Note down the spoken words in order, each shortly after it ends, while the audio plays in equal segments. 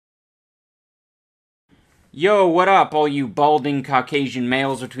Yo, what up, all you balding Caucasian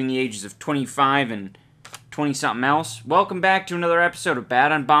males between the ages of 25 and 20-something else? Welcome back to another episode of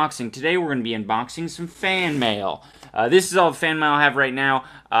Bad Unboxing. Today we're going to be unboxing some fan mail. This is all the fan mail I have right now.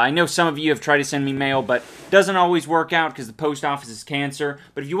 I know some of you have tried to send me mail, but it doesn't always work out because the post office is cancer.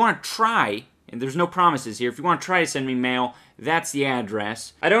 But if you want to try, and there's no promises here, if you want to try to send me mail, that's the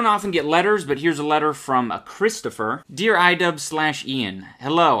address. I don't often get letters, but here's a letter from a Christopher. Dear iDubbbz/Ian,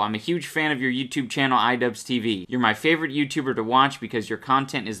 hello, I'm a huge fan of your YouTube channel, iDubbbzTV. You're my favorite YouTuber to watch because your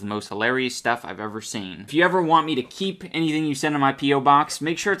content is the most hilarious stuff I've ever seen. If you ever want me to keep anything you send in my P.O. box,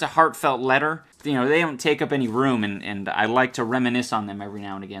 make sure it's a heartfelt letter. You know, they don't take up any room, and I like to reminisce on them every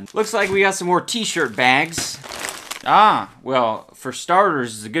now and again. Looks like we got some more t-shirt bags. Ah, well, for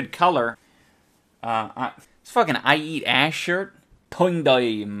starters, it's a good color. It's fucking I Eat Ass shirt.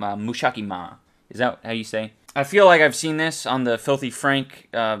 Poindoi Mushakima. Is that how you say? I feel like I've seen this on the Filthy Frank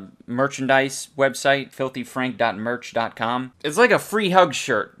merchandise website, filthyfrank.merch.com. It's like a free hug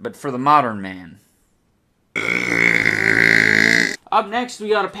shirt, but for the modern man. Up next, we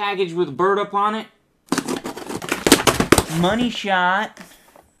got a package with a bird up on it. Money shot.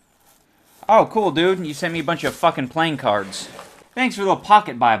 Oh, cool, dude. You sent me a bunch of fucking playing cards. Thanks for the little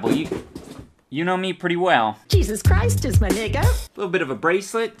pocket Bible. You know me pretty well. Jesus Christ is my nigga. A little bit of a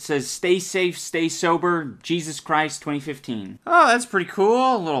bracelet. It says, stay safe, stay sober, Jesus Christ 2015. Oh, that's pretty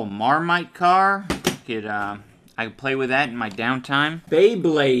cool. A little Marmite car. I could play with that in my downtime.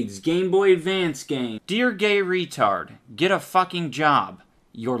 Beyblades, Game Boy Advance game. Dear gay retard, get a fucking job.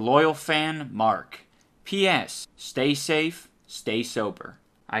 Your loyal fan, Mark. P.S. Stay safe, stay sober.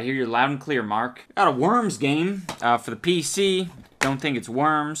 I hear you loud and clear, Mark. Got a Worms game for the PC. Don't think it's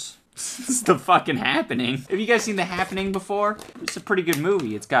Worms. It's the fucking Happening. Have you guys seen The Happening before? It's a pretty good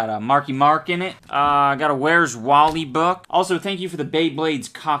movie. It's got Marky Mark in it. Got a Where's Wally book. Also, thank you for the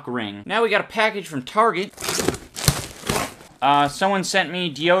Beyblades cock ring. Now we got a package from Target. Someone sent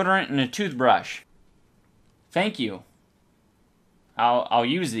me deodorant and a toothbrush. Thank you. I'll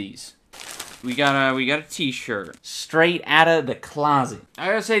use these. We got a t-shirt. Straight out of the closet. I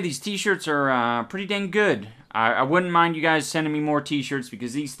gotta say, these t-shirts are pretty dang good. I wouldn't mind you guys sending me more t-shirts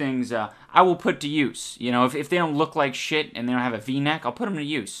because these things I will put to use. You know, if they don't look like shit and they don't have a V-neck, I'll put them to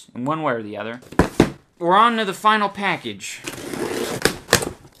use in one way or the other. We're on to the final package.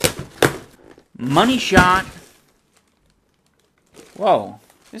 Money shot. Whoa,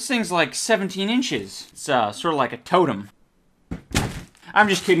 this thing's like 17 inches. It's sort of like a totem. I'm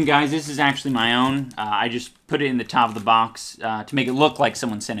just kidding, guys. This is actually my own. I just put it in the top of the box to make it look like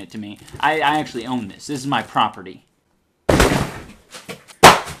someone sent it to me. I actually own this. This is my property.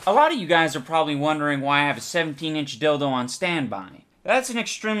 A lot of you guys are probably wondering why I have a 17-inch dildo on standby. That's an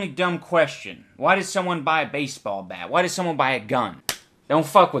extremely dumb question. Why does someone buy a baseball bat? Why does someone buy a gun? Don't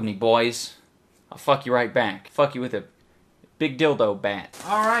fuck with me, boys. I'll fuck you right back. Fuck you with a big dildo bat.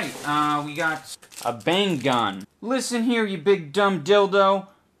 Alright, we got a bang gun. Listen here, you big dumb dildo.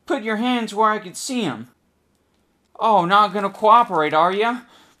 Put your hands where I can see them. Oh, not gonna cooperate, are ya?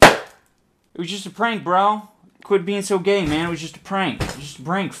 It was just a prank, bro. Quit being so gay, man. It was just a prank. It was just a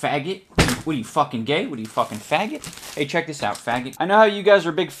prank, faggot. What are you, fucking gay? What are you, fucking faggot? Hey, check this out, faggot. I know how you guys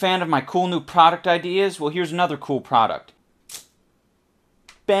are a big fan of my cool new product ideas. Well, here's another cool product.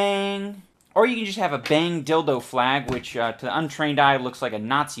 Bang. Or you can just have a bang dildo flag, which to the untrained eye looks like a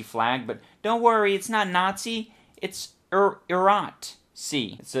Nazi flag, but don't worry, it's not Nazi, it's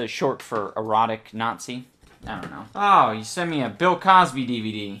erot-C. It's a short for erotic Nazi. I don't know. Oh, you sent me a Bill Cosby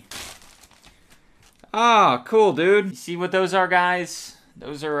DVD. Oh, cool, dude. You see what those are, guys?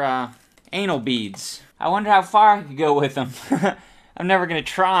 Those are anal beads. I wonder how far I could go with them. I'm never gonna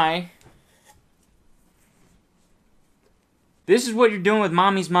try. This is what you're doing with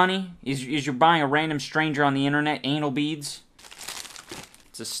mommy's money? Is you're buying a random stranger on the internet anal beads?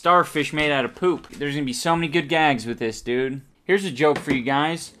 It's a starfish made out of poop. There's gonna be so many good gags with this, dude. Here's a joke for you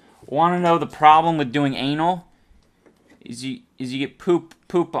guys. Want to know the problem with doing anal? Is you get poop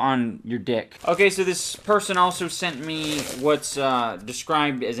on your dick. Okay, so this person also sent me what's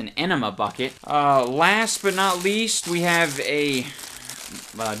described as an enema bucket. Last but not least, we have a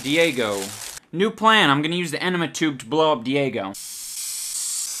Diego. New plan, I'm gonna use the enema tube to blow up Diego.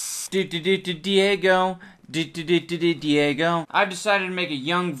 Diego. Diego. I've decided to make a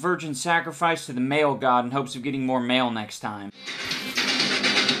young virgin sacrifice to the male god in hopes of getting more mail next time.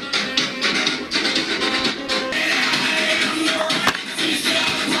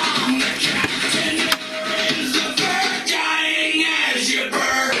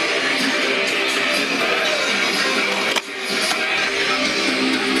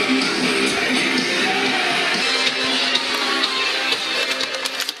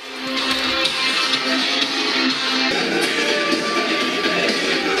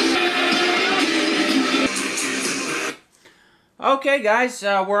 Okay, guys,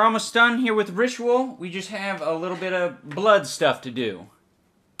 we're almost done here with Ritual. We just have a little bit of blood stuff to do.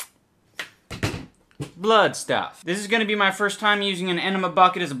 Blood stuff. This is going to be my first time using an enema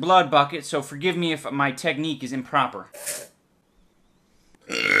bucket as a blood bucket, so forgive me if my technique is improper.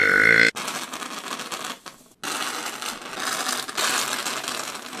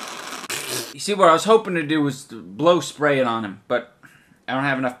 You see, what I was hoping to do was to blow spray it on him, but I don't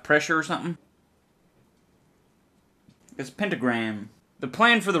have enough pressure or something. It's a pentagram. The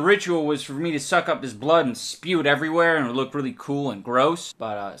plan for the ritual was for me to suck up this blood and spew it everywhere, and it would look really cool and gross.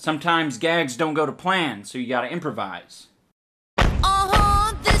 But sometimes gags don't go to plan, so you gotta improvise.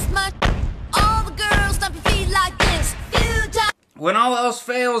 This much. All the girls stomp your feet like this. When all else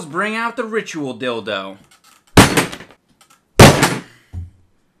fails, bring out the ritual dildo.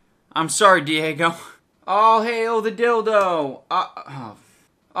 I'm sorry, Diego. All hail the dildo.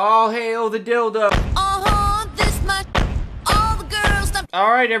 All hail the dildo. This much. All the girls stomp.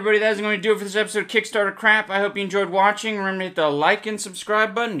 Alright, everybody, that's going to do it for this episode of Kickstarter Crap. I hope you enjoyed watching. Remember to hit the like and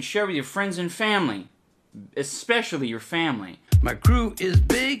subscribe button and share with your friends and family. Especially your family. My crew is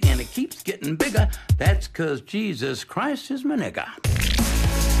big and it keeps getting bigger. That's 'cause Jesus Christ is my nigga.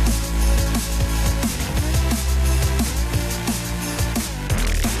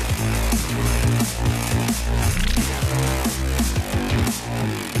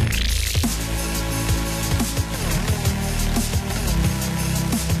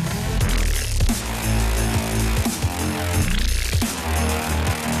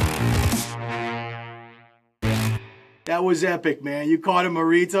 That was epic, man. You caught him a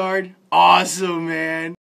retard? Awesome, man.